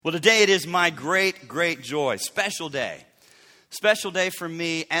Well, today it is my great joy, special day for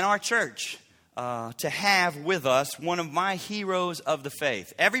me and our church to have with us one of my heroes of the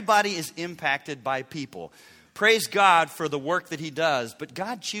faith. Everybody is impacted by people. Praise God for the work that He does, but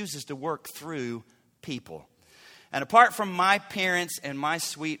God chooses to work through people. And apart from my parents and my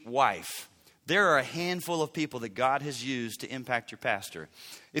sweet wife, there are a handful of people that God has used to impact your pastor.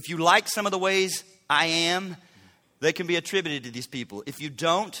 If you like some of the ways I am, they can be attributed to these people. If you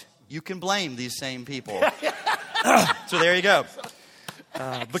don't, you can blame these same people. So there you go.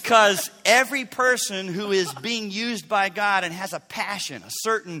 Because every person who is being used by God and has a passion,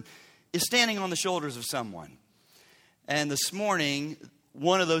 is standing on the shoulders of someone. And this morning,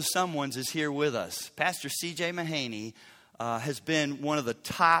 one of those someones is here with us. Pastor C.J. Mahaney has been one of the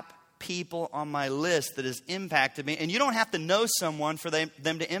top people on my list that has impacted me. And you don't have to know someone for them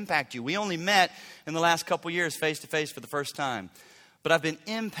to impact you. We only met in the last couple years face to face for the first time. But I've been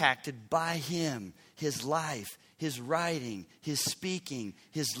impacted by him, his life, his writing, his speaking,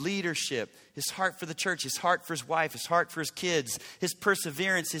 his leadership, his heart for the church, his heart for his wife, his heart for his kids, his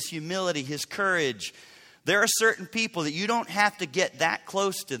perseverance, his humility, his courage. There are certain people that you don't have to get that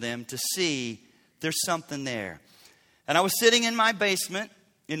close to them to see there's something there. And I was sitting in my basement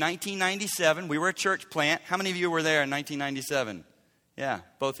in 1997. We were a church plant. How many of you were there in 1997? Yeah,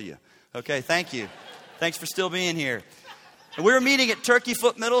 both of you. Okay, thank you. Thanks for still being here. And we were meeting at Turkey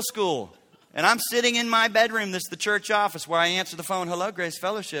Foot Middle School. And I'm sitting in my bedroom. This is the church office where I answer the phone. Hello, Grace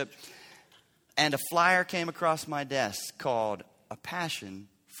Fellowship. And a flyer came across my desk called A Passion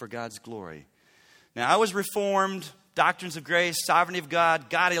for God's Glory. Now, I was Reformed, Doctrines of Grace, Sovereignty of God,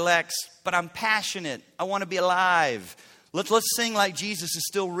 God elects, but I'm passionate. I want to be alive. Let's sing like Jesus is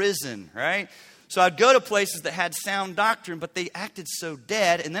still risen, right? So I'd go to places that had sound doctrine, but they acted so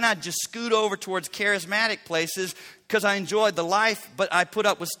dead. And then I'd just scoot over towards charismatic places because I enjoyed the life, but I put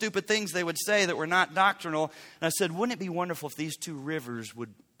up with stupid things they would say that were not doctrinal. And I said, wouldn't it be wonderful if these two rivers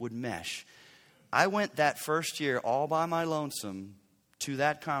would mesh? I went that first year all by my lonesome to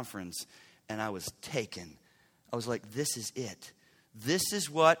that conference, and I was taken. I was like, this is it. This is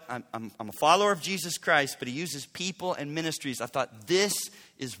what, I'm a follower of Jesus Christ, but He uses people and ministries. I thought, this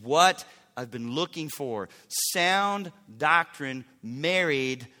is what I've been looking for. Sound doctrine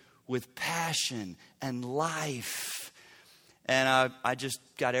married with passion and life. And I just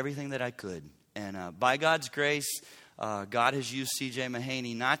got everything that I could. And by God's grace, God has used C.J.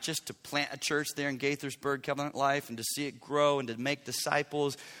 Mahaney not just to plant a church there in Gaithersburg, Covenant Life, and to see it grow and to make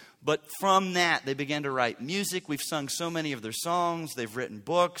disciples. But from that, they began to write music. We've sung so many of their songs. They've written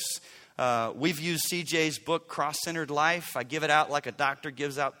books. We've used CJ's book, Cross-Centered Life. I give it out like a doctor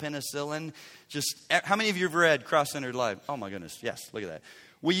gives out penicillin. How many of you have read Cross-Centered Life? Oh, my goodness. Yes, look at that.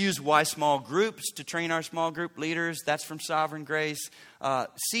 We use Why Small Groups to train our small group leaders. That's from Sovereign Grace.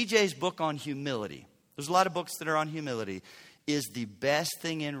 CJ's book on humility. There's a lot of books that are on humility. Is the best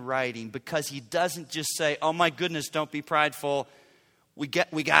thing in writing because he doesn't just say, oh, my goodness, don't be prideful. We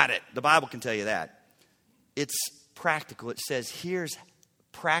got it. The Bible can tell you that. It's practical. It says, here's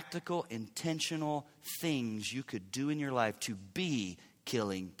practical, intentional things you could do in your life to be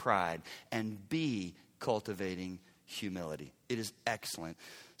killing pride and be cultivating humility. It is excellent.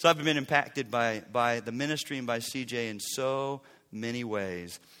 So I've been impacted by the ministry and by CJ in so many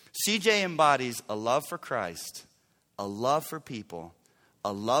ways. CJ embodies a love for Christ, a love for people,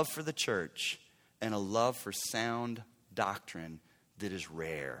 a love for the church, and a love for sound doctrine that is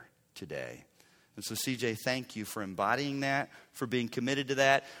rare today. And so CJ, thank you for embodying that, for being committed to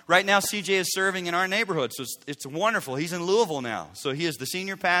that. Right now, CJ is serving in our neighborhood, so it's wonderful. He's in Louisville now. So he is the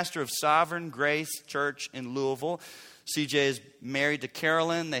senior pastor of Sovereign Grace Church in Louisville. CJ is married to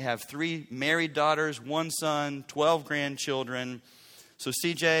Carolyn. They have 3 married daughters, 1 son, 12 grandchildren. So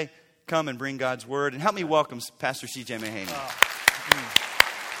CJ, come and bring God's word. And help me welcome Pastor CJ Mahaney.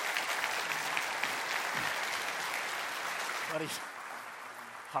 Buddy.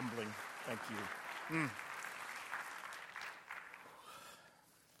 Humbling. Thank you.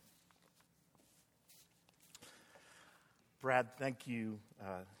 Brad, thank you.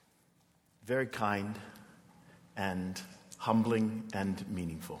 Very kind and humbling and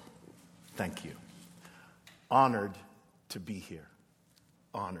meaningful. Thank you. Honored to be here.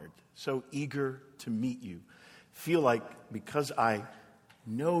 Honored. So eager to meet you. Feel like because I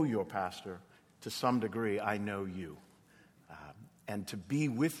know your pastor, to some degree, I know you. And to be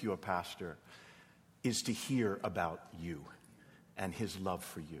with your pastor is to hear about you and his love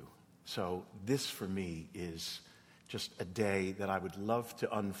for you. So this for me is just a day that I would love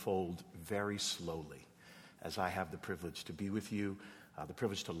to unfold very slowly as I have the privilege to be with you, the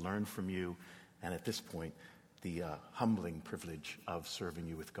privilege to learn from you, and at this point, the humbling privilege of serving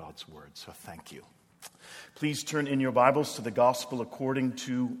you with God's word. So thank you. Please turn in your Bibles to the Gospel according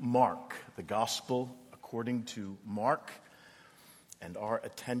to Mark. The Gospel according to Mark. And our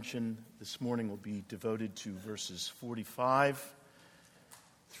attention this morning will be devoted to verses 45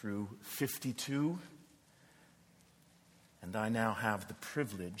 through 52. And I now have the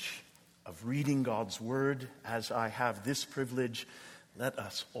privilege of reading God's word. As I have this privilege, let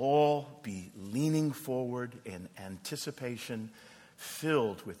us all be leaning forward in anticipation,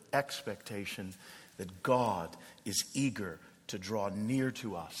 filled with expectation that God is eager to draw near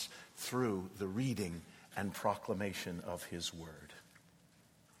to us through the reading and proclamation of his word.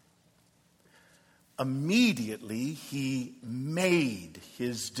 Immediately he made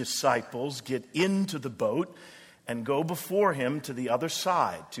his disciples get into the boat and go before him to the other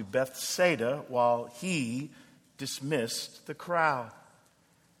side, to Bethsaida, while he dismissed the crowd.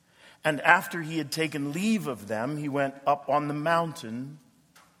 And after he had taken leave of them, he went up on the mountain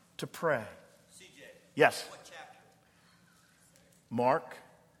to pray. CJ. Yes. What chapter? Mark,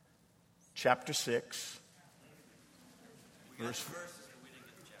 chapter 6. Verse.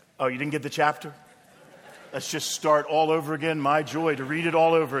 Oh, you didn't get the chapter? Let's just start all over again. My joy to read it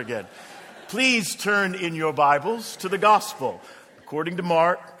all over again. Please turn in your Bibles to the Gospel according to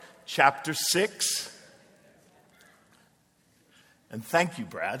Mark, chapter 6. And thank you,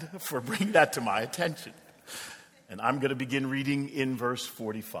 Brad, for bringing that to my attention. And I'm going to begin reading in verse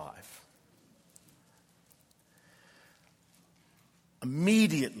 45.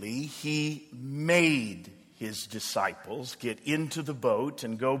 Immediately he made his disciples get into the boat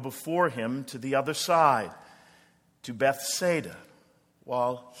and go before him to the other side, to Bethsaida,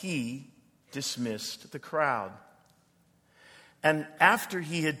 while he dismissed the crowd. And after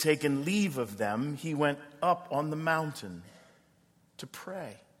he had taken leave of them, he went up on the mountain to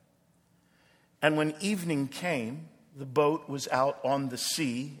pray. And when evening came, the boat was out on the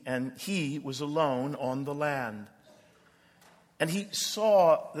sea, and he was alone on the land. And he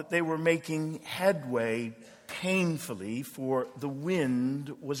saw that they were making headway painfully, for the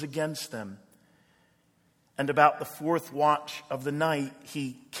wind was against them. And about the fourth watch of the night,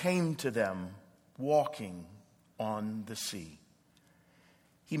 he came to them walking on the sea.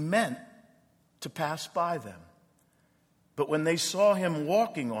 He meant to pass by them. But when they saw him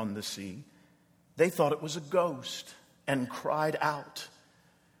walking on the sea, they thought it was a ghost and cried out,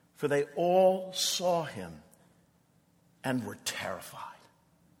 for they all saw him and were terrified.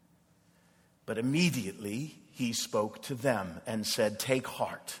 But immediately he spoke to them and said, "Take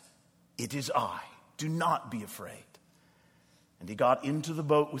heart, it is I. Do not be afraid." And he got into the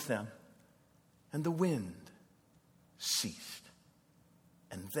boat with them, and the wind ceased,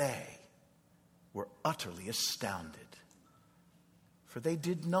 and they were utterly astounded. For they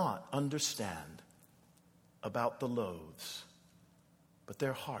did not understand about the loaves, but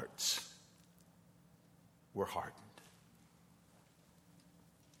their hearts were hardened.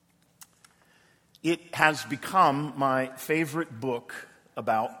 It has become my favorite book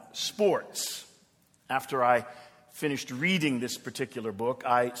about sports. After I finished reading this particular book,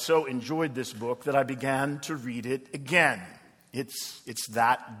 I so enjoyed this book that I began to read it again. It's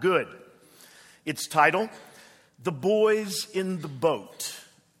that good. Its title, The Boys in the Boat,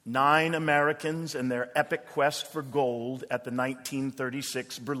 9 Americans and Their Epic Quest for Gold at the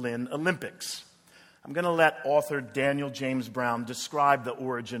 1936 Berlin Olympics. I'm going to let author Daniel James Brown describe the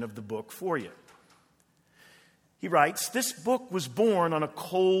origin of the book for you. He writes, "This book was born on a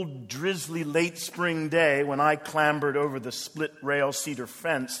cold, drizzly late spring day when I clambered over the split-rail cedar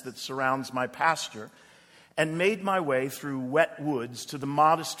fence that surrounds my pasture and made my way through wet woods to the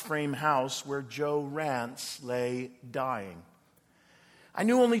modest frame house where Joe Rance lay dying. I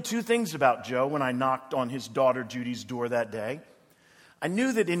knew only 2 things about Joe when I knocked on his daughter Judy's door that day. I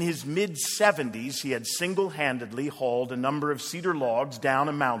knew that in his mid-70s he had single-handedly hauled a number of cedar logs down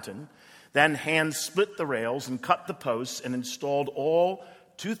a mountain, then hand-split the rails and cut the posts and installed all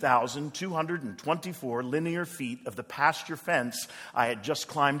 2,224 linear feet of the pasture fence I had just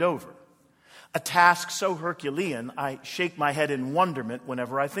climbed over. A task so Herculean, I shake my head in wonderment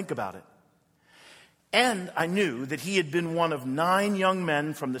whenever I think about it. And I knew that he had been one of 9 young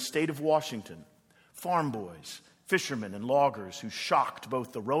men from the state of Washington, farm boys, fishermen, and loggers who shocked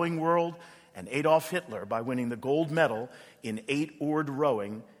both the rowing world and Adolf Hitler by winning the gold medal in 8-oared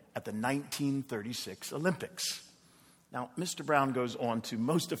rowing at the 1936 Olympics. Now, Mr. Brown goes on to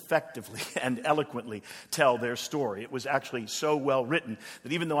most effectively and eloquently tell their story. It was actually so well written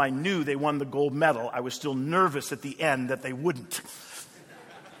that even though I knew they won the gold medal, I was still nervous at the end that they wouldn't.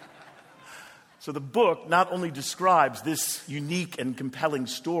 So the book not only describes this unique and compelling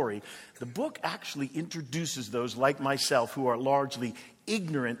story, the book actually introduces those like myself who are largely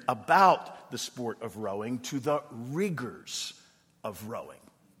ignorant about the sport of rowing to the rigors of rowing.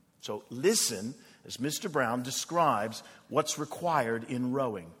 So listen as Mr. Brown describes what's required in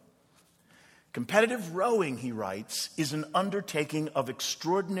rowing. Competitive rowing, he writes, is an undertaking of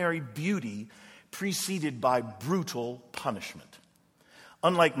extraordinary beauty preceded by brutal punishment.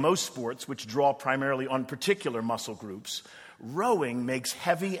 Unlike most sports, which draw primarily on particular muscle groups, rowing makes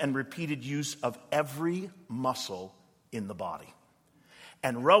heavy and repeated use of every muscle in the body.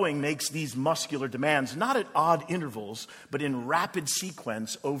 And rowing makes these muscular demands not at odd intervals, but in rapid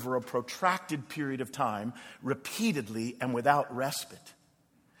sequence over a protracted period of time, repeatedly and without respite.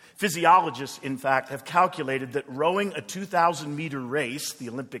 Physiologists, in fact, have calculated that rowing a 2,000-meter race, the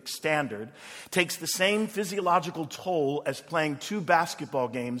Olympic standard, takes the same physiological toll as playing 2 basketball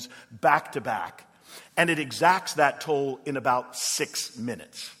games back-to-back, and it exacts that toll in about 6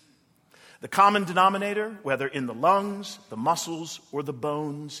 minutes. The common denominator, whether in the lungs, the muscles, or the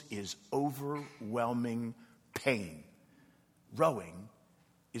bones, is overwhelming pain. Rowing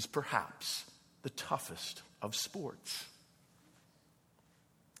is perhaps the toughest of sports.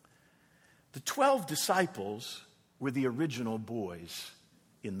 The 12 disciples were the original boys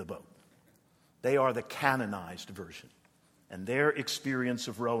in the boat. They are the canonized version, and their experience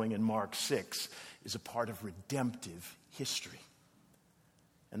of rowing in Mark 6 is a part of redemptive history.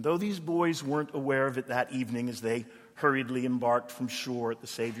 And though these boys weren't aware of it that evening as they hurriedly embarked from shore at the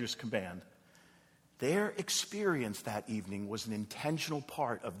Savior's command, their experience that evening was an intentional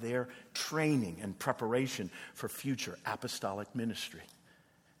part of their training and preparation for future apostolic ministry.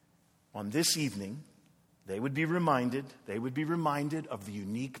 On this evening, they would be reminded of the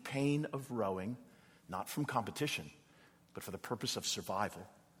unique pain of rowing, not from competition, but for the purpose of survival.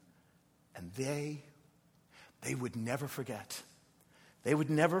 And they would never forget. They would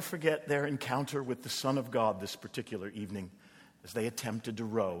never forget their encounter with the Son of God this particular evening as they attempted to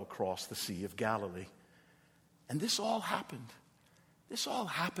row across the Sea of Galilee. And this all happened. This all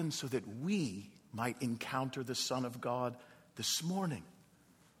happened so that we might encounter the Son of God this morning.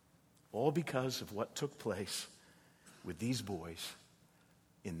 All because of what took place with these boys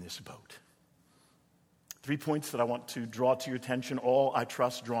in this boat. 3 points that I want to draw to your attention, all, I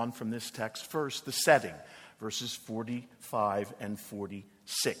trust, drawn from this text. First, the setting, verses 45 and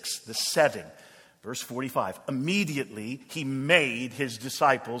 46. The setting, verse 45. Immediately he made his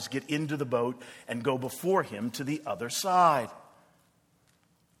disciples get into the boat and go before him to the other side.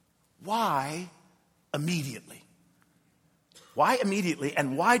 Why immediately? Why immediately,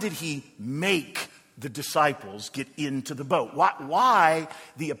 and why did he make the disciples get into the boat? Why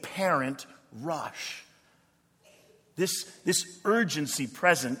the apparent rush? This urgency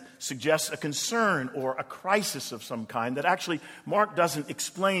present suggests a concern or a crisis of some kind that actually Mark doesn't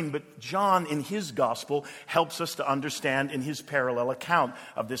explain, but John in his gospel helps us to understand in his parallel account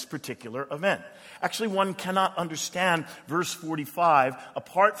of this particular event. Actually, one cannot understand verse 45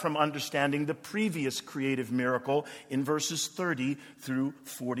 apart from understanding the previous creative miracle in verses 30 through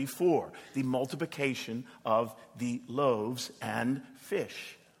 44, the multiplication of the loaves and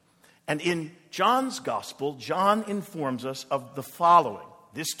fish. And in John's gospel, John informs us of the following.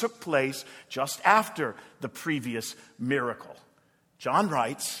 This took place just after the previous miracle. John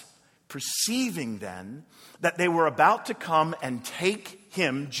writes, perceiving then that they were about to come and take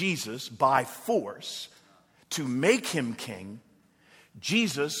him, Jesus, by force to make him king,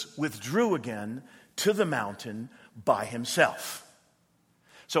 Jesus withdrew again to the mountain by himself.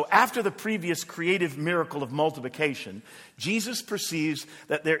 So after the previous creative miracle of multiplication, Jesus perceives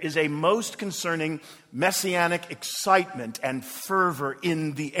that there is a most concerning messianic excitement and fervor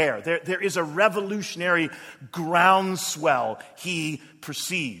in the air. There is a revolutionary groundswell he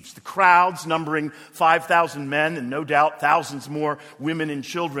perceives. The crowds, numbering 5,000 men and no doubt thousands more women and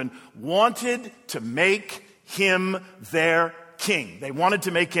children, wanted to make him their king. They wanted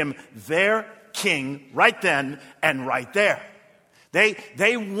to make him their king right then and right there.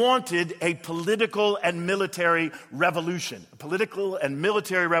 They wanted a political and military revolution,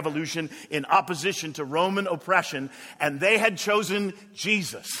 in opposition to Roman oppression, and they had chosen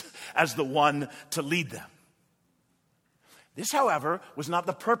Jesus as the one to lead them. This, however, was not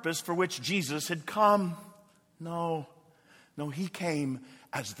the purpose for which Jesus had come. No, he came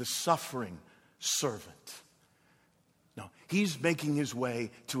as the suffering servant. No, he's making his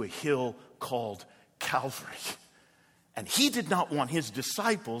way to a hill called Calvary. And he did not want his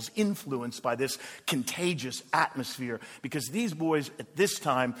disciples influenced by this contagious atmosphere because these boys at this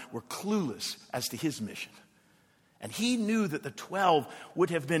time were clueless as to his mission. And he knew that the 12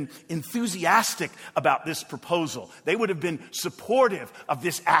 would have been enthusiastic about this proposal. They would have been supportive of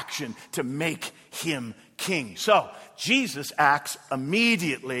this action to make him king. So Jesus acts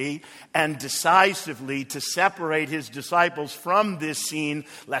immediately and decisively to separate his disciples from this scene,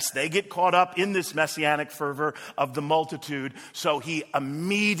 lest they get caught up in this messianic fervor of the multitude. So he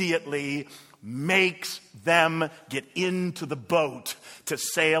immediately makes them get into the boat to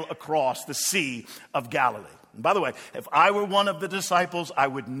sail across the Sea of Galilee. And by the way, if I were one of the disciples, I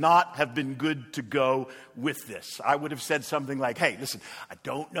would not have been good to go with this. I would have said something like, hey, listen, I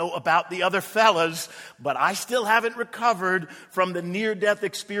don't know about the other fellas, but I still haven't recovered from the near-death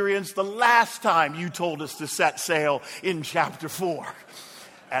experience the last time you told us to set sail in chapter 4.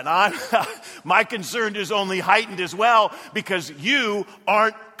 And my concern is only heightened as well because you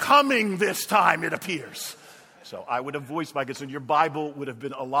aren't coming this time, it appears. So I would have voiced my concern. Your Bible would have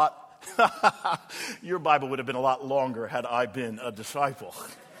been a lot longer had I been a disciple.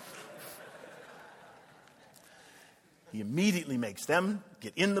 He immediately makes them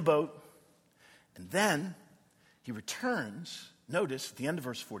get in the boat, and then he returns, notice at the end of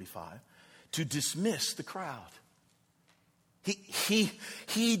verse 45, to dismiss the crowd.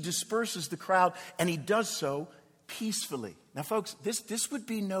 He disperses the crowd, and he does so peacefully. Now, folks, this would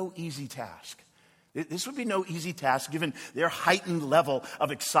be no easy task. This would be no easy task given their heightened level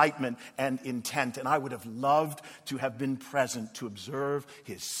of excitement and intent. And I would have loved to have been present to observe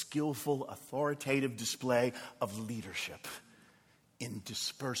his skillful, authoritative display of leadership in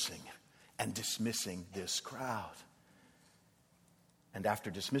dispersing and dismissing this crowd. And after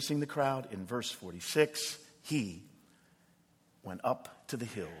dismissing the crowd, in verse 46, he went up to the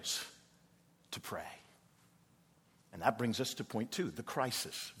hills to pray. And that brings us to point 2, the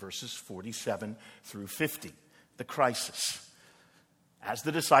crisis, verses 47 through 50. The crisis. As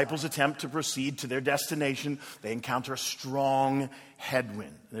the disciples attempt to proceed to their destination, they encounter a strong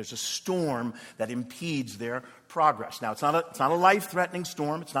headwind. There's a storm that impedes their progress. Now, it's not a life-threatening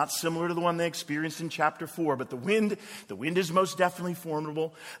storm. It's not similar to the one they experienced in chapter 4, but the wind is most definitely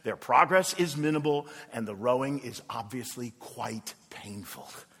formidable. Their progress is minimal, and the rowing is obviously quite painful.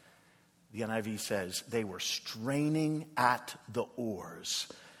 The NIV says they were straining at the oars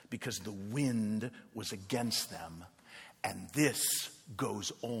because the wind was against them. And this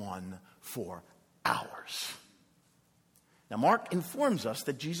goes on for hours. Now, Mark informs us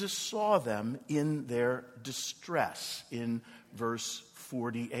that Jesus saw them in their distress in verse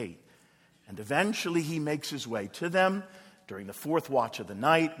 48. And eventually he makes his way to them during the 4th watch of the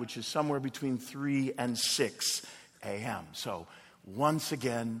night, which is somewhere between 3 and 6 a.m. So, once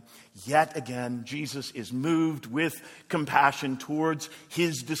again, yet again, Jesus is moved with compassion towards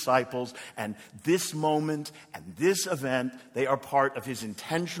his disciples. And this moment and this event, they are part of his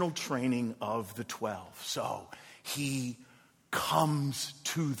intentional training of the 12. So he comes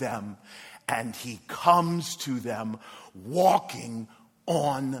to them, and he comes to them walking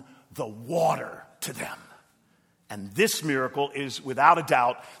on the water to them. And this miracle is, without a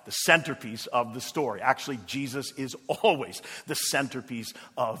doubt, the centerpiece of the story. Actually, Jesus is always the centerpiece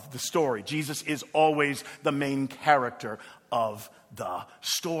of the story. Jesus is always the main character of the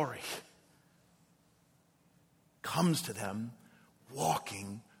story. Comes to them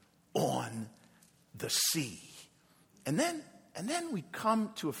walking on the sea. And then we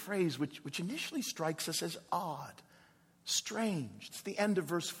come to a phrase which initially strikes us as odd, strange. It's the end of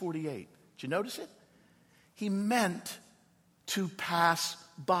verse 48. Did you notice it? He meant to pass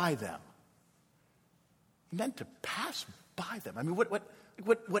by them. He meant to pass by them. I mean,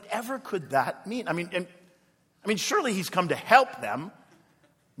 whatever could that mean? I mean, surely he's come to help them,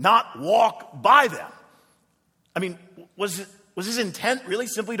 not walk by them. I mean, was his intent really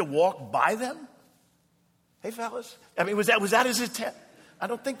simply to walk by them? Hey, fellas, I mean, was that his intent? I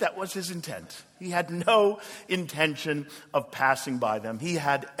don't think that was his intent. He had no intention of passing by them. He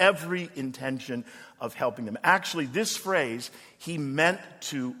had every intention of helping them. Actually, this phrase, he meant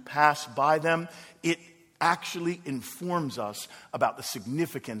to pass by them, it actually informs us about the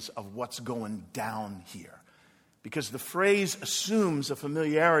significance of what's going down here. Because the phrase assumes a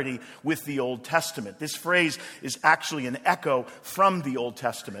familiarity with the Old Testament. This phrase is actually an echo from the Old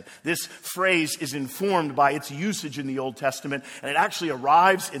Testament. This phrase is informed by its usage in the Old Testament, and it actually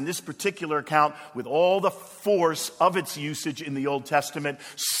arrives in this particular account with all the force of its usage in the Old Testament,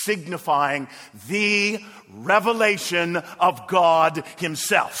 signifying the revelation of God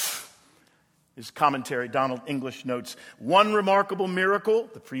himself. His commentary, Donald English, notes, one remarkable miracle,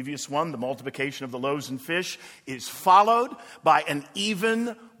 the previous one, the multiplication of the loaves and fish, is followed by an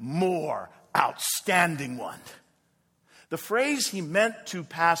even more outstanding one. The phrase he meant to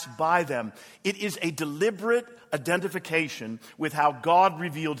pass by them, it is a deliberate identification with how God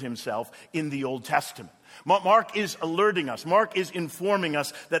revealed himself in the Old Testament. Mark is alerting us, Mark is informing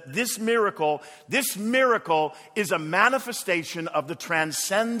us that this miracle is a manifestation of the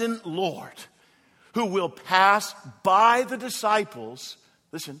transcendent Lord who will pass by the disciples,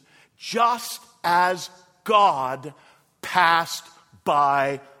 listen, just as God passed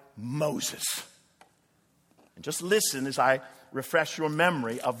by Moses. And just listen as I refresh your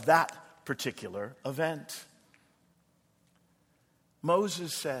memory of that particular event.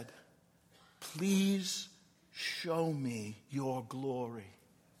 Moses said, "Please show me your glory."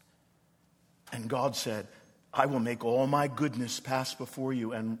 And God said, "I will make all my goodness pass before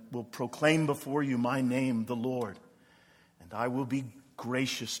you and will proclaim before you my name, the Lord. And I will be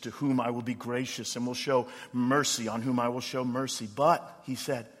gracious to whom I will be gracious and will show mercy on whom I will show mercy. But," he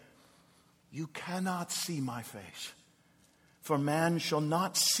said, "you cannot see my face, for man shall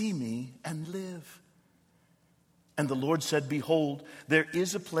not see me and live." And the Lord said, "Behold, there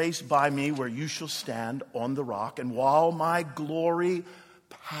is a place by me where you shall stand on the rock, and while my glory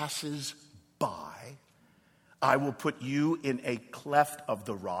passes by, I will put you in a cleft of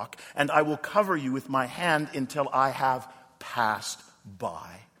the rock, and I will cover you with my hand until I have passed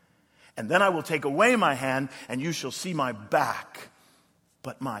by. And then I will take away my hand, and you shall see my back,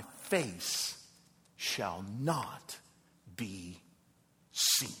 but my face shall not be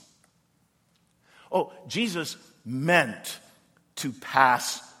seen." Oh, Jesus meant to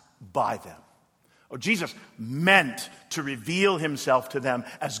pass by them. Oh, Jesus meant to reveal himself to them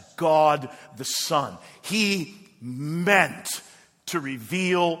as God the Son. He meant to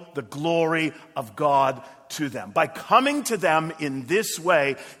reveal the glory of God to them. By coming to them in this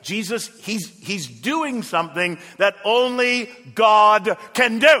way, Jesus, he's doing something that only God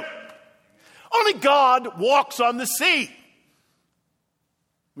can do. Only God walks on the sea.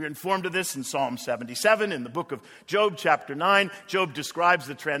 We're informed of this in Psalm 77, in the book of Job, chapter 9. Job describes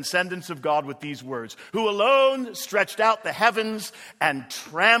the transcendence of God with these words: "Who alone stretched out the heavens and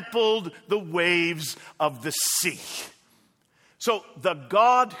trampled the waves of the sea." So the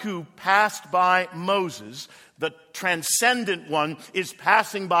God who passed by Moses, the transcendent one, is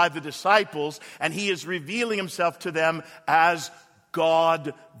passing by the disciples, and he is revealing himself to them as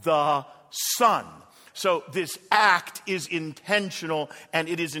God the Son. So this act is intentional, and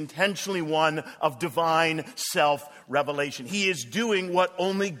it is intentionally one of divine self-revelation. He is doing what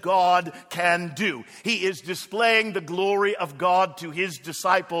only God can do. He is displaying the glory of God to his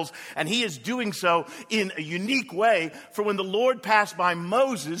disciples, and he is doing so in a unique way. For when the Lord passed by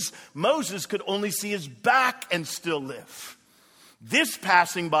Moses, Moses could only see his back and still live. This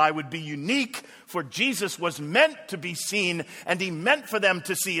passing by would be unique, for Jesus was meant to be seen, and he meant for them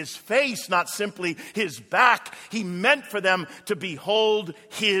to see his face, not simply his back. He meant for them to behold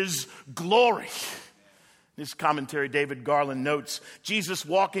his glory. In his commentary, David Garland notes, Jesus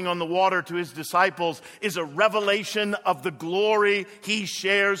walking on the water to his disciples is a revelation of the glory he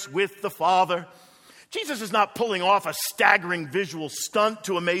shares with the Father. Jesus is not pulling off a staggering visual stunt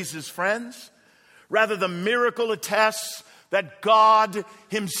to amaze his friends. Rather, the miracle attests that God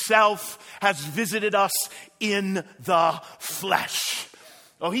himself has visited us in the flesh.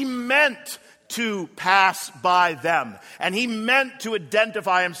 Oh, he meant to pass by them, and he meant to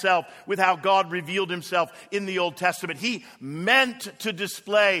identify himself with how God revealed himself in the Old Testament. He meant to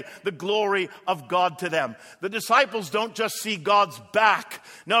display the glory of God to them. The disciples don't just see God's back.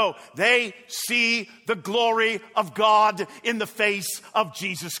 No, they see the glory of God in the face of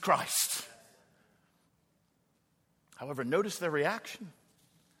Jesus Christ. However, notice their reaction.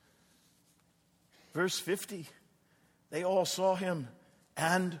 Verse 50, they all saw him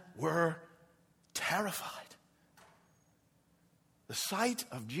and were terrified. The sight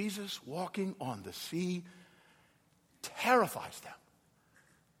of Jesus walking on the sea terrifies them.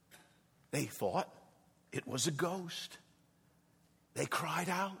 They thought it was a ghost. They cried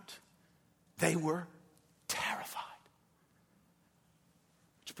out. They were terrified.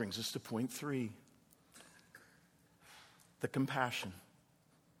 Which brings us to point 3. The compassion.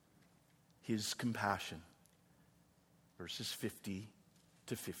 His compassion. Verses 50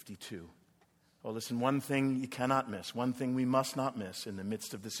 to 52. Well, listen, one thing you cannot miss, one thing we must not miss in the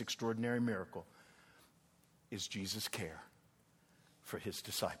midst of this extraordinary miracle is Jesus' care for his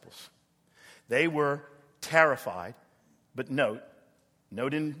disciples. They were terrified, but note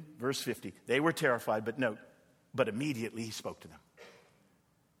in verse 50, they were terrified, but immediately he spoke to them.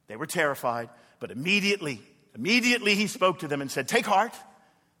 They were terrified, but immediately he spoke to them and said, "Take heart,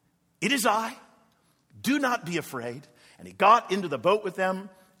 it is I. Do not be afraid." And he got into the boat with them,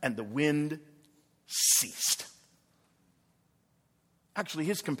 and the wind ceased. Actually,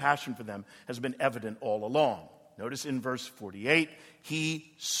 his compassion for them has been evident all along. Notice in verse 48,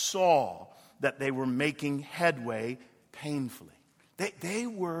 he saw that they were making headway painfully. They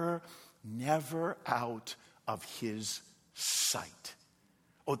were never out of his sight.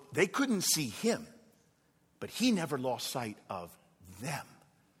 Oh, they couldn't see him, but he never lost sight of them.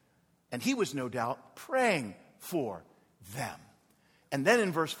 And he was no doubt praying for them. And then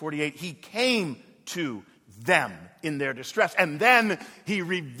in verse 48, he came to them in their distress. And then he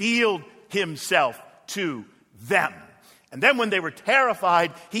revealed himself to them. And then when they were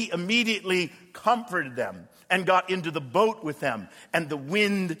terrified, he immediately comforted them and got into the boat with them, and the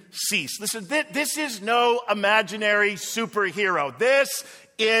wind ceased. Listen, this is no imaginary superhero. This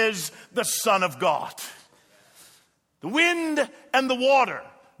is the Son of God. The wind and the water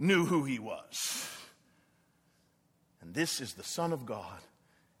knew who he was. And this is the Son of God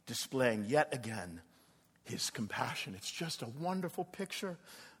displaying yet again his compassion. It's just a wonderful picture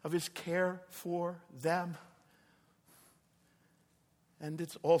of his care for them. And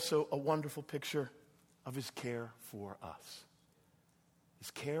it's also a wonderful picture of his care for us. His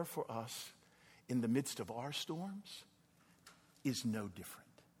care for us in the midst of our storms is no different.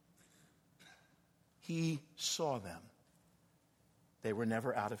 He saw them. They were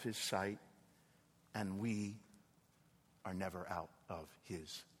never out of his sight, and we are never out of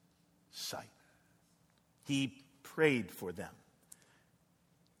his sight. He prayed for them.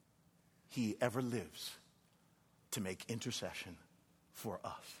 He ever lives to make intercession for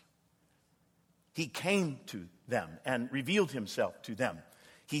us. He came to them and revealed himself to them.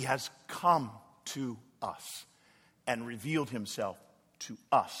 He has come to us and revealed himself to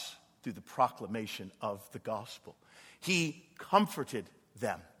us through the proclamation of the gospel. He comforted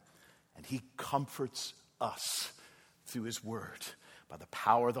them, and he comforts us through his word by the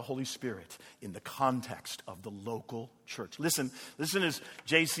power of the Holy Spirit in the context of the local church. Listen as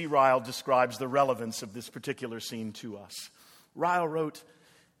J.C. Ryle describes the relevance of this particular scene to us. Ryle wrote,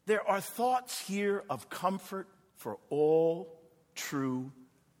 "There are thoughts here of comfort for all true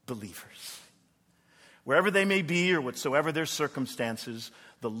believers. Wherever they may be or whatsoever their circumstances,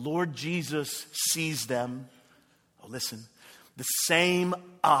 the Lord Jesus sees them." Oh, listen. The same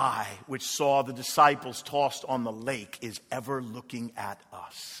eye which saw the disciples tossed on the lake is ever looking at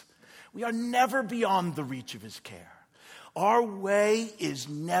us. We are never beyond the reach of his care. Our way is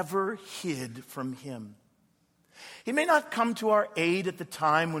never hid from him. He may not come to our aid at the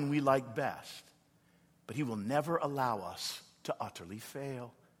time when we like best, but he will never allow us to utterly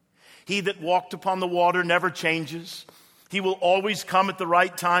fail. He that walked upon the water never changes. He will always come at the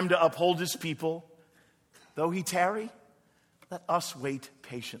right time to uphold his people. Though he tarry, let us wait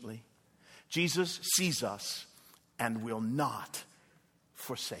patiently. Jesus sees us and will not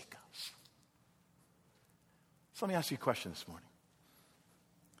forsake us. So let me ask you a question this morning.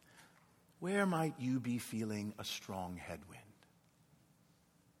 Where might you be feeling a strong headwind?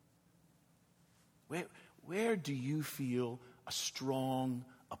 Where do you feel a strong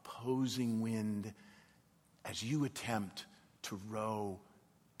opposing wind as you attempt to row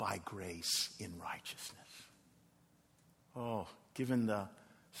by grace in righteousness? Oh, given the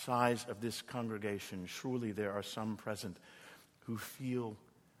size of this congregation, surely there are some present who feel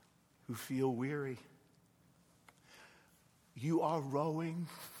weary. You are rowing,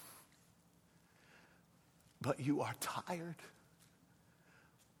 but you are tired.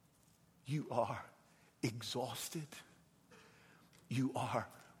 You are exhausted. You are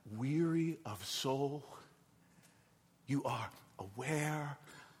weary of soul. You are aware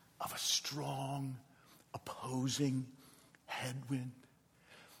of a strong, opposing headwind.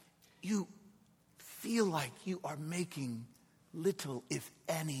 You feel like you are making little, if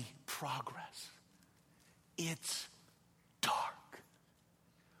any, progress. It's dark.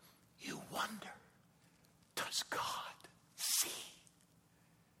 You wonder, does God see?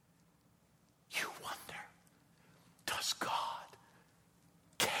 You wonder, does God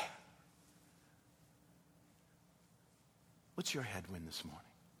care? What's your headwind this morning?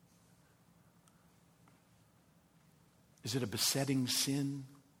 Is it a besetting sin?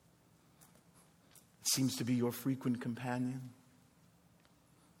 It seems to be your frequent companion.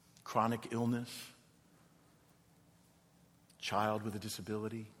 Chronic illness. Child with a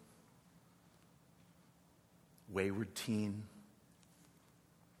disability. Wayward teen.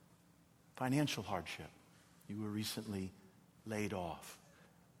 Financial hardship. You were recently laid off.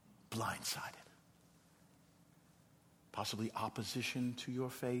 Blindsided. Possibly opposition to your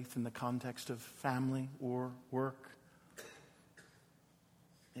faith in the context of family or work.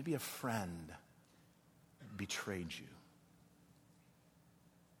 Maybe a friend betrayed you.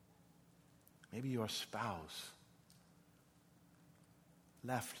 Maybe your spouse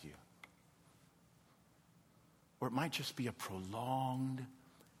left you. Or it might just be a prolonged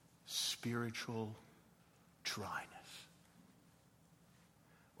spiritual dryness.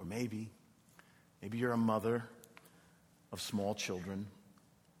 Or maybe you're a mother of small children,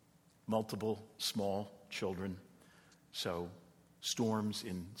 multiple small children. So storms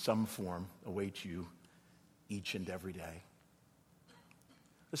in some form await you each and every day.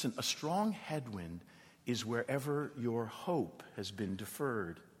 Listen, a strong headwind is wherever your hope has been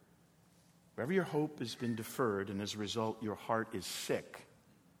deferred. Wherever your hope has been deferred, and as a result your heart is sick,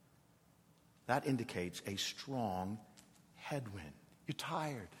 that indicates a strong headwind. You're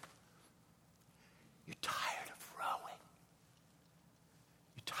tired. You're tired of rowing.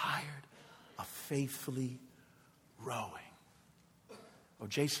 You're tired of faithfully rowing. Oh,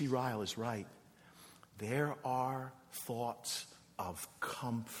 J.C. Ryle is right. There are thoughts of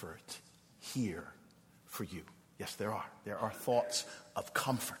comfort here for you. Yes, there are. There are thoughts of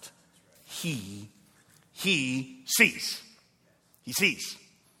comfort. He sees. He sees.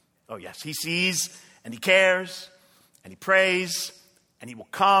 Oh, yes, he sees and he cares and he prays and he will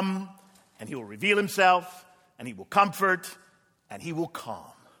come and he will reveal himself and he will comfort and he will calm.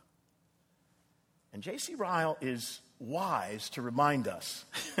 And J.C. Ryle is wise to remind us,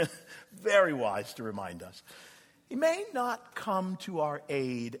 very wise to remind us. He may not come to our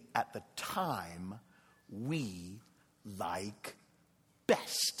aid at the time we like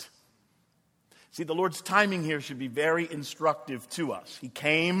best. See, the Lord's timing here should be very instructive to us. He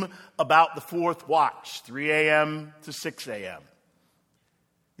came about the fourth watch, 3 a.m. to 6 a.m.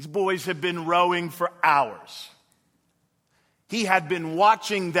 These boys had been rowing for hours. He had been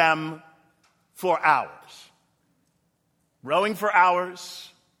watching them for hours. Rowing for hours,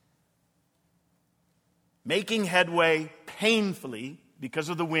 making headway painfully because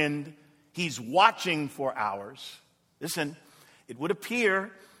of the wind. He's watching for hours. Listen, it would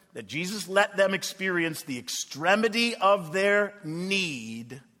appear that Jesus let them experience the extremity of their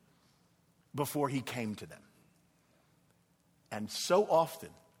need before he came to them. And so often,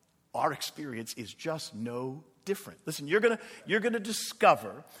 our experience is just no different. Listen, you're gonna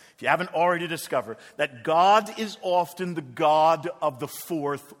discover, if you haven't already discovered, that God is often the God of the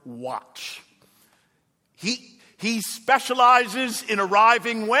fourth watch. He specializes in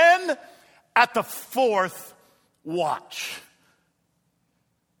arriving when? At the fourth watch.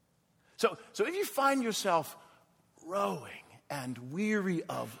 So if you find yourself rowing and weary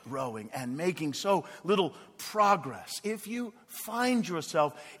of rowing and making so little progress, if you find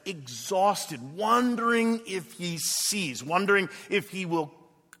yourself exhausted, wondering if he sees, wondering if he will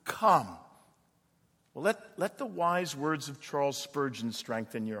come, well, let the wise words of Charles Spurgeon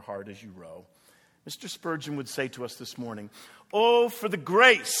strengthen your heart as you row. Mr. Spurgeon would say to us this morning, oh, for the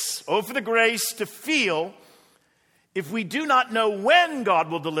grace to feel, if we do not know when God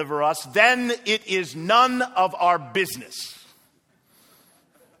will deliver us, then it is none of our business.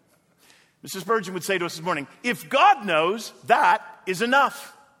 Mr. Spurgeon would say to us this morning, if God knows, that is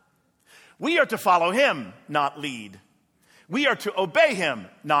enough. We are to follow him, not lead. We are to obey him,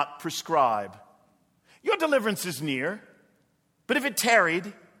 not prescribe. Your deliverance is near, but if it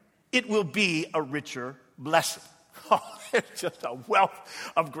tarried, it will be a richer blessing. Oh, there's just a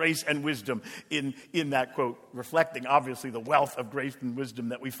wealth of grace and wisdom in that quote, reflecting obviously the wealth of grace and wisdom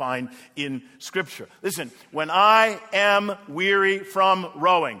that we find in Scripture. Listen, when I am weary from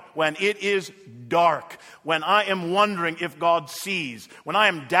rowing, when it is dark, when I am wondering if God sees, when I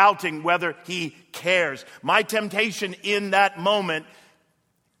am doubting whether he cares, my temptation in that moment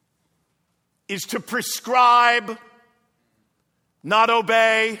is to prescribe, not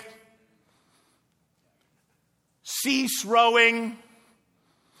obey, cease rowing,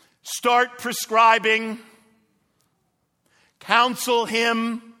 start prescribing, counsel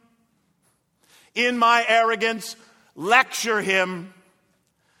him in my arrogance, lecture him,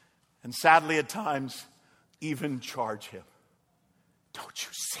 and sadly at times even charge him. Don't you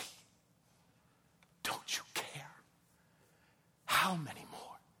see? Don't you care? How many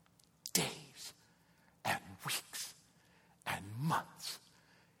more days and weeks and months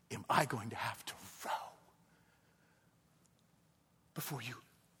am I going to have to row before you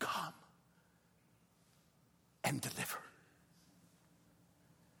come and deliver?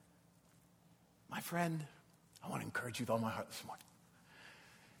 My friend, I want to encourage you with all my heart this morning.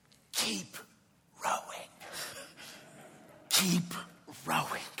 Keep rowing. Keep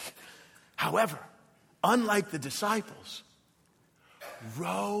rowing. However, unlike the disciples,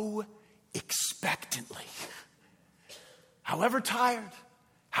 row expectantly. However tired,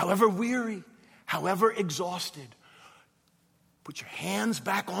 however weary, however exhausted, put your hands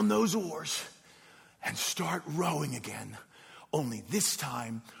back on those oars and start rowing again. only this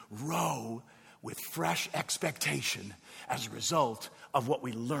time row with fresh expectation as a result of what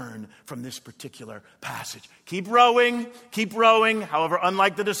we learn from this particular passage. Keep rowing. However,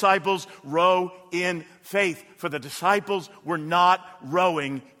 unlike the disciples, row in faith. For the disciples were not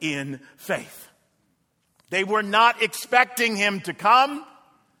rowing in faith. They were not expecting him to come.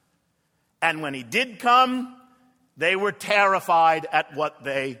 And when he did come, they were terrified at what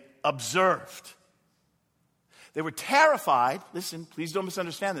they observed. They were terrified. Listen, please don't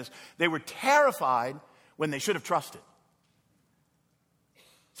misunderstand this. They were terrified when they should have trusted.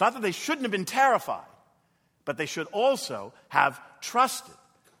 It's not that they shouldn't have been terrified, but they should also have trusted.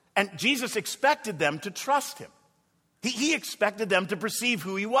 And Jesus expected them to trust him. He expected them to perceive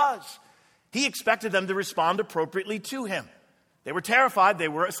who he was. He expected them to respond appropriately to him. They were terrified, they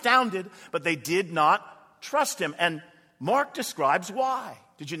were astounded, but they did not trust him. And Mark describes why.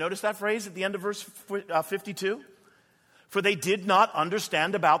 Did you notice that phrase at the end of verse 52? For they did not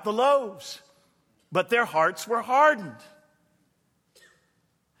understand about the loaves, but their hearts were hardened.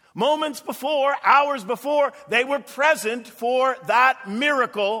 Moments before, hours before, they were present for that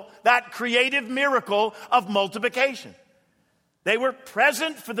miracle, that creative miracle of multiplication. They were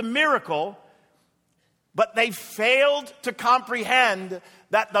present for the miracle, but they failed to comprehend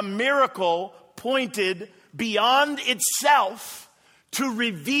that the miracle pointed beyond itself to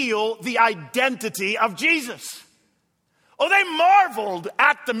reveal the identity of Jesus. Oh, they marveled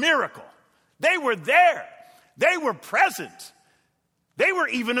at the miracle. They were there. They were present. They were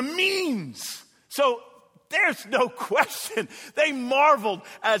even a means. So there's no question. They marveled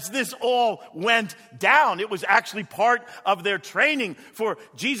as this all went down. It was actually part of their training for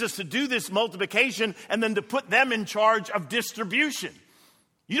Jesus to do this multiplication and then to put them in charge of distribution.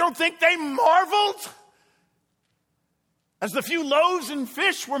 You don't think they marveled? As the few loaves and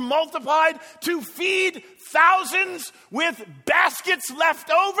fish were multiplied to feed thousands with baskets left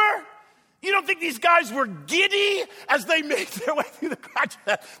over? You don't think these guys were giddy as they made their way through the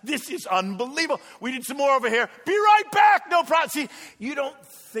crowd? This is unbelievable. We need some more over here. Be right back. No problem. See, you don't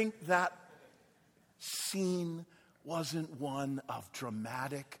think that scene wasn't one of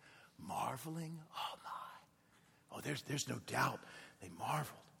dramatic marveling? Oh, my. Oh, there's no doubt they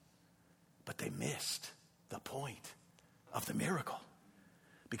marveled. But they missed the point of the miracle.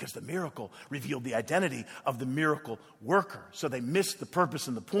 Because the miracle revealed the identity of the miracle worker. So they missed the purpose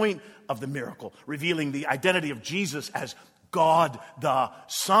and the point of the miracle, revealing the identity of Jesus as God the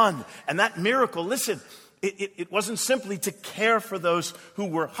Son. And that miracle, listen, it wasn't simply to care for those who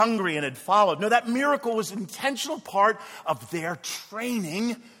were hungry and had followed. No, that miracle was an intentional part of their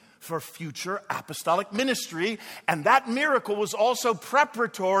training for future apostolic ministry. And that miracle was also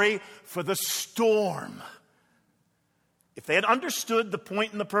preparatory for the storm. If they had understood the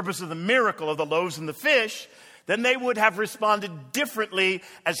point and the purpose of the miracle of the loaves and the fish, then they would have responded differently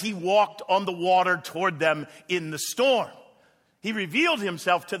as he walked on the water toward them in the storm. He revealed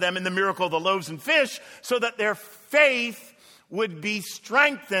himself to them in the miracle of the loaves and fish so that their faith would be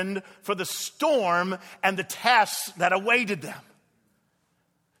strengthened for the storm and the tests that awaited them.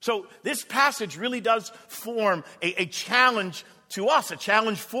 So this passage really does form a challenge to us, a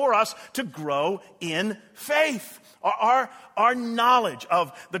challenge for us to grow in faith. Our knowledge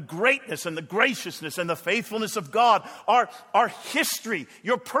of the greatness and the graciousness and the faithfulness of God, our history,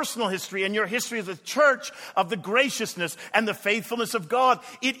 your personal history and your history of the church, of the graciousness and the faithfulness of God,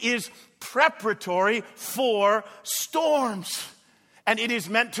 it is preparatory for storms. And it is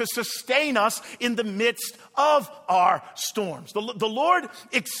meant to sustain us in the midst of our storms. The Lord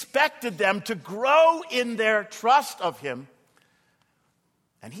expected them to grow in their trust of him.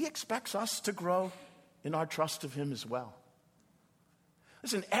 And he expects us to grow in our trust of him as well.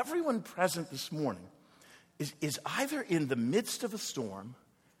 Listen, everyone present this morning is either in the midst of a storm.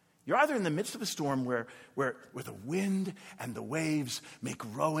 You're either in the midst of a storm where the wind and the waves make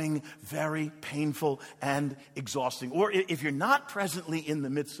rowing very painful and exhausting. Or if you're not presently in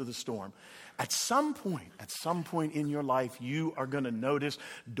the midst of the storm, at some point in your life, you are going to notice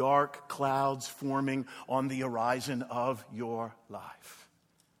dark clouds forming on the horizon of your life.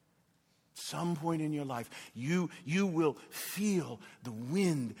 Some point in your life, you will feel the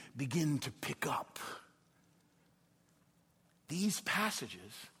wind begin to pick up. These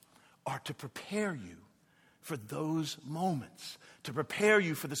passages are to prepare you for those moments, to prepare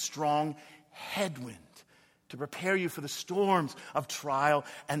you for the strong headwind, to prepare you for the storms of trial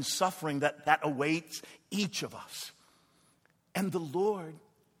and suffering that awaits each of us. And the Lord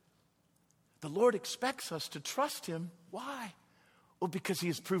expects us to trust him. Why? Well, because he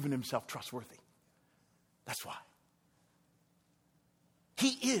has proven himself trustworthy. That's why. He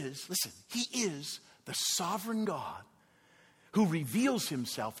is the sovereign God who reveals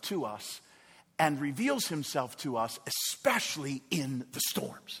himself to us, and reveals himself to us especially in the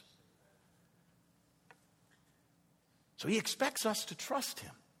storms. So he expects us to trust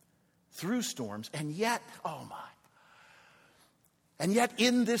him through storms, and yet, oh my. And yet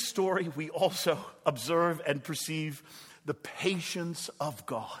in this story, we also observe and perceive the patience of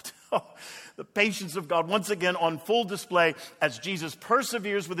God. The patience of God, once again on full display as Jesus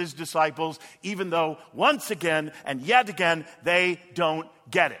perseveres with his disciples, even though once again and yet again they don't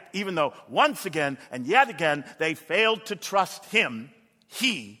get it. Even though once again and yet again they failed to trust him,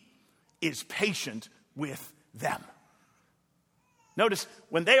 he is patient with them. Notice,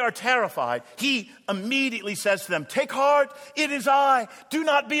 when they are terrified, he immediately says to them, "Take heart, it is I, do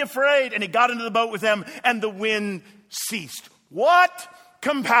not be afraid." And he got into the boat with them, and the wind ceased. What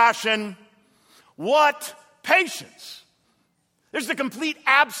compassion, what patience. There's the complete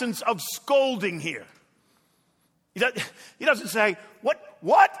absence of scolding here. He doesn't say,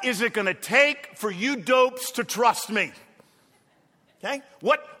 what is it going to take for you dopes to trust me? Okay?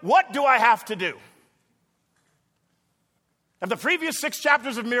 What do I have to do? Have the previous 6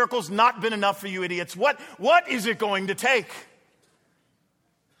 chapters of miracles not been enough for you idiots? What is it going to take?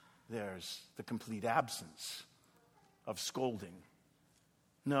 There's the complete absence of scolding.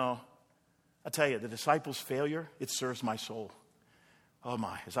 No, I tell you, the disciples' failure, it serves my soul. Oh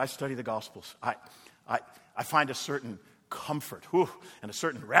my, as I study the Gospels, I find a certain comfort and a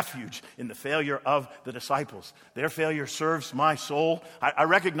certain refuge in the failure of the disciples. Their failure serves my soul. I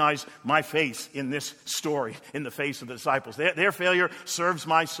recognize my face in this story, in the face of the disciples. Their failure serves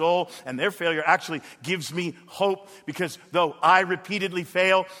my soul, and their failure actually gives me hope, because though I repeatedly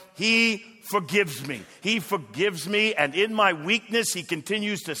fail, he forgives me. He forgives me, and in my weakness, he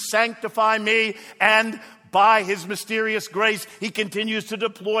continues to sanctify me, and by his mysterious grace, he continues to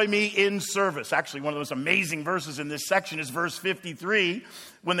deploy me in service. Actually, one of the most amazing verses in this section is verse 53.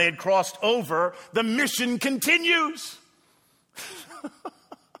 When they had crossed over, the mission continues. I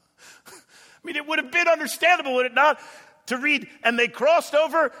mean, it would have been understandable, would it not, to read, and they crossed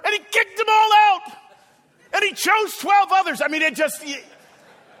over, and he kicked them all out. And he chose 12 others. I mean, it's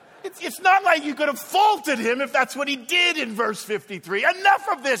not like you could have faulted him if that's what he did in verse 53. Enough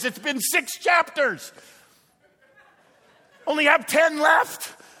of this. It's been 6 chapters. Only have 10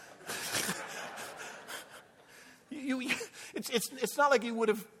 left. It's not like you would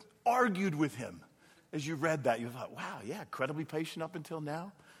have argued with him as you read that. You thought, wow, yeah, incredibly patient up until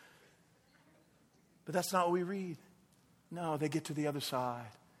now. But that's not what we read. No, they get to the other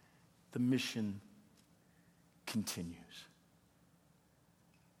side. The mission continues.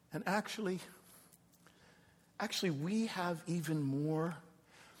 And actually, we have even more,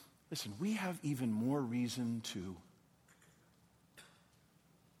 we have even more reason to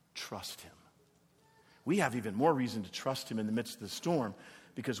trust him. We have even more reason to trust him in the midst of the storm,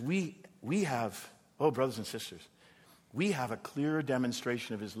 because we have, brothers and sisters, we have a clearer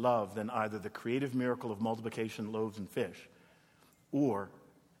demonstration of his love than either the creative miracle of multiplication, loaves and fish, or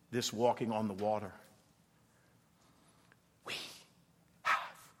this walking on the water. We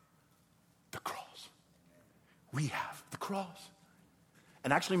have the cross. We have the cross.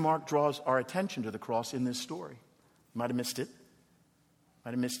 And actually, Mark draws our attention to the cross in this story. You might have missed it.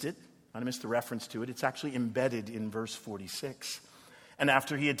 Might have missed the reference to it. It's actually embedded in verse 46. And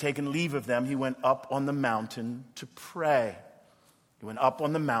after he had taken leave of them, he went up on the mountain to pray. He went up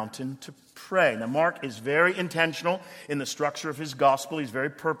on the mountain to pray. Now, Mark is very intentional in the structure of his gospel. He's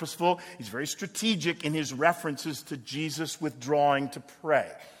very purposeful. He's very strategic in his references to Jesus withdrawing to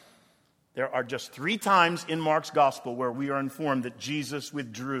pray. There are just 3 times in Mark's gospel where we are informed that Jesus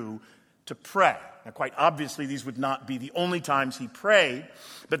withdrew to pray. Now, quite obviously, these would not be the only times he prayed,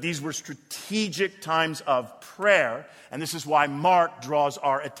 but these were strategic times of prayer, and this is why Mark draws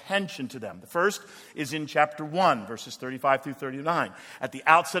our attention to them. The first is in chapter 1, verses 35 through 39. At the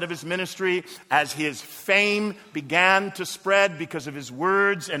outset of his ministry, as his fame began to spread because of his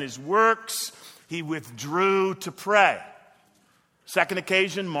words and his works, he withdrew to pray. Second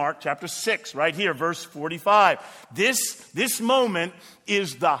occasion, Mark chapter 6, right here, verse 45. This moment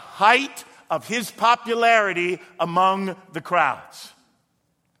is the height of his popularity among the crowds.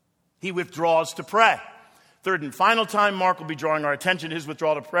 He withdraws to pray. Third and final time Mark will be drawing our attention to his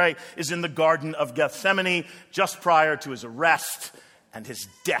withdrawal to pray is in the Garden of Gethsemane, just prior to his arrest and his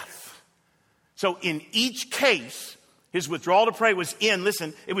death. So in each case, his withdrawal to pray was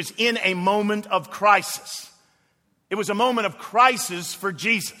it was in a moment of crisis. It was a moment of crisis for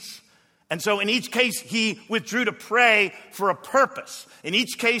Jesus. And so in each case, he withdrew to pray for a purpose. In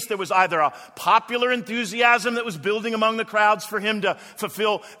each case, there was either a popular enthusiasm that was building among the crowds for him to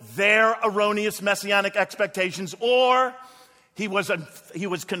fulfill their erroneous messianic expectations, or He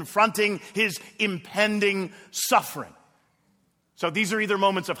was confronting his impending suffering. So these are either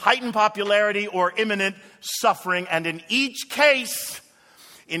moments of heightened popularity or imminent suffering. And in each case,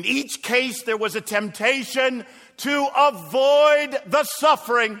 there was a temptation to avoid the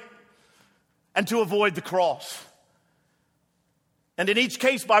suffering and to avoid the cross. And in each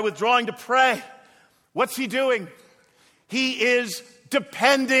case, by withdrawing to pray, what's he doing? He is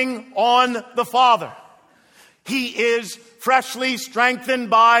depending on the Father. He is freshly strengthened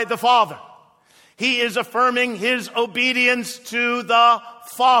by the Father. He is affirming his obedience to the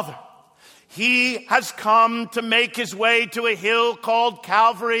Father. He has come to make his way to a hill called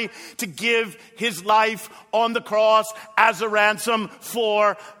Calvary to give his life on the cross as a ransom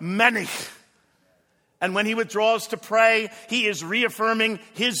for many. And when he withdraws to pray, he is reaffirming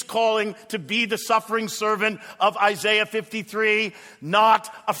his calling to be the suffering servant of Isaiah 53,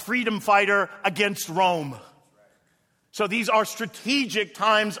 not a freedom fighter against Rome. So these are strategic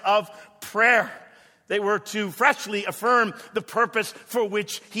times of prayer. They were to freshly affirm the purpose for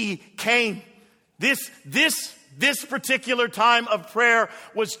which he came. This particular time of prayer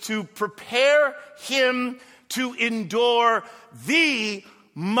was to prepare him to endure the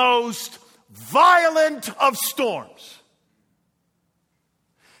most violent of storms.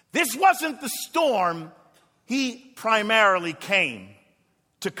 This wasn't the storm he primarily came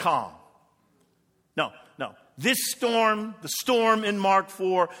to calm. No. This storm, the storm in Mark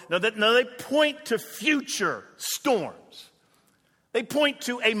 4, they point to future storms. They point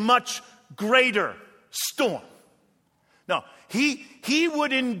to a much greater storm. No, he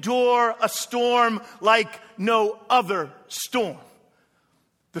would endure a storm like no other storm.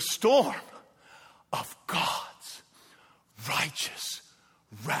 The storm of God's righteous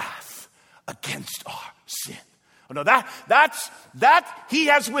wrath against our sin. Oh, no, that he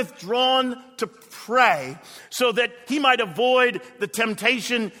has withdrawn to pray so that he might avoid the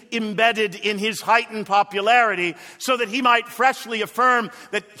temptation embedded in his heightened popularity, so that he might freshly affirm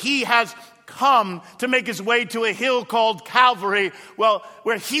that he has come to make his way to a hill called Calvary, well,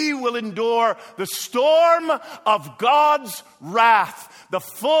 where he will endure the storm of God's wrath, the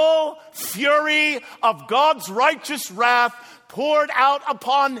full fury of God's righteous wrath poured out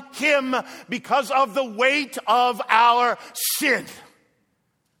upon him because of the weight of our sin.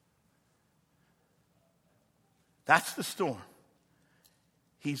 That's the storm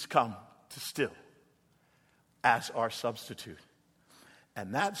he's come to still as our substitute.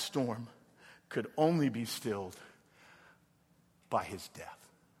 And that storm could only be stilled by his death.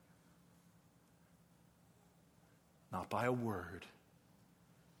 Not by a word,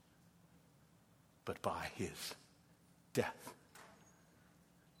 but by his death.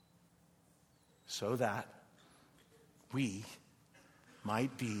 So that we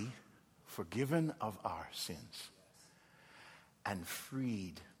might be forgiven of our sins and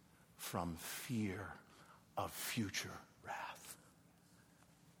freed from fear of future wrath.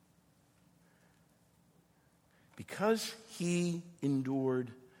 Because he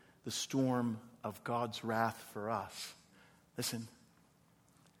endured the storm of God's wrath for us, listen,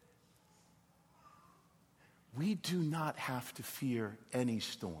 we do not have to fear any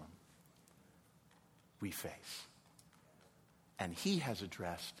storm we face. And he has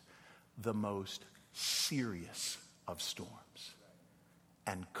addressed the most serious of storms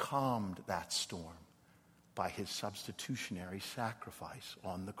and calmed that storm by his substitutionary sacrifice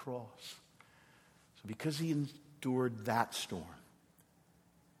on the cross. So because he endured that storm,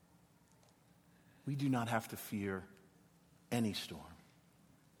 we do not have to fear any storm.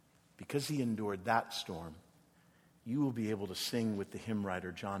 Because he endured that storm, you will be able to sing with the hymn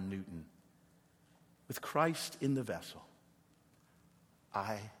writer John Newton, with Christ in the vessel,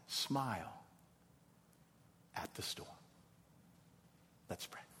 I smile at the storm. Let's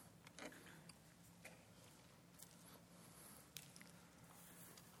pray.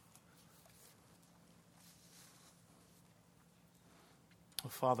 Oh,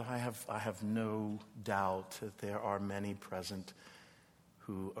 Father, I have no doubt that there are many present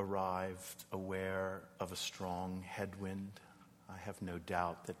who arrived aware of a strong headwind. I have no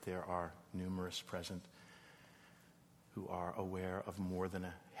doubt that there are numerous present who are aware of more than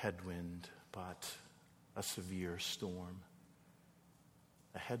a headwind, but a severe storm.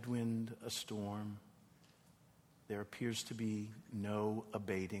 A headwind, a storm. There appears to be no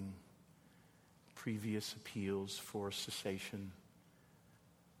abating. Previous appeals for cessation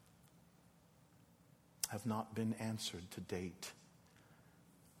have not been answered to date.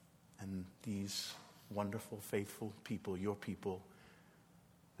 And these wonderful, faithful people, your people,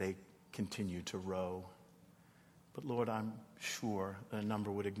 they continue to row. But Lord, I'm sure that a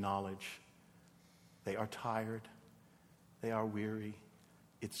number would acknowledge they are tired, They are weary.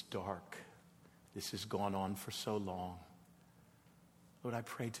 It's dark. This has gone on for so long. Lord, I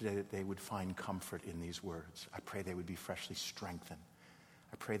pray today that they would find comfort in these words. I pray they would be freshly strengthened.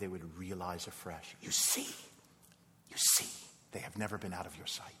 I pray they would realize afresh, you see, they have never been out of your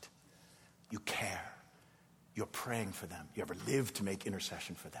sight. You care. You're praying for them. You ever lived to make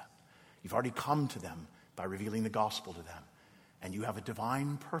intercession for them. You've already come to them by revealing the gospel to them. And you have a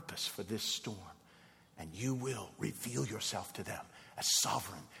divine purpose for this storm. And you will reveal yourself to them as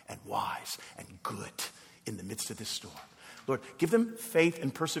sovereign and wise and good in the midst of this storm. Lord, give them faith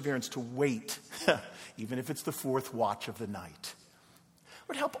and perseverance to wait, even if it's the fourth watch of the night.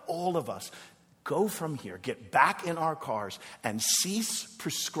 Lord, help all of us go from here, get back in our cars, and cease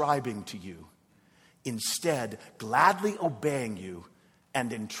prescribing to you. Instead, gladly obeying you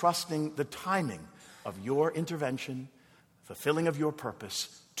and entrusting the timing of your intervention, fulfilling of your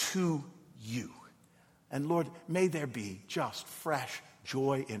purpose to you. And Lord, may there be just fresh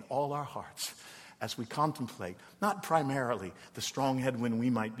joy in all our hearts as we contemplate, not primarily the strong headwind we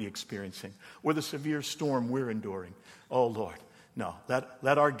might be experiencing or the severe storm we're enduring. Oh Lord, no,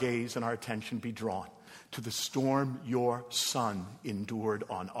 let our gaze and our attention be drawn to the storm your Son endured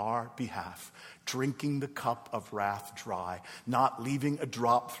on our behalf, drinking the cup of wrath dry, not leaving a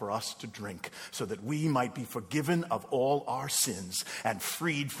drop for us to drink, so that we might be forgiven of all our sins and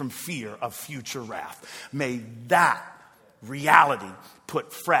freed from fear of future wrath. May that reality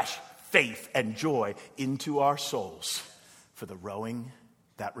put fresh faith and joy into our souls for the rowing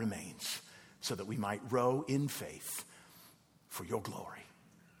that remains, so that we might row in faith for your glory.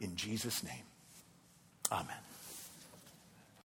 In Jesus' name, amen.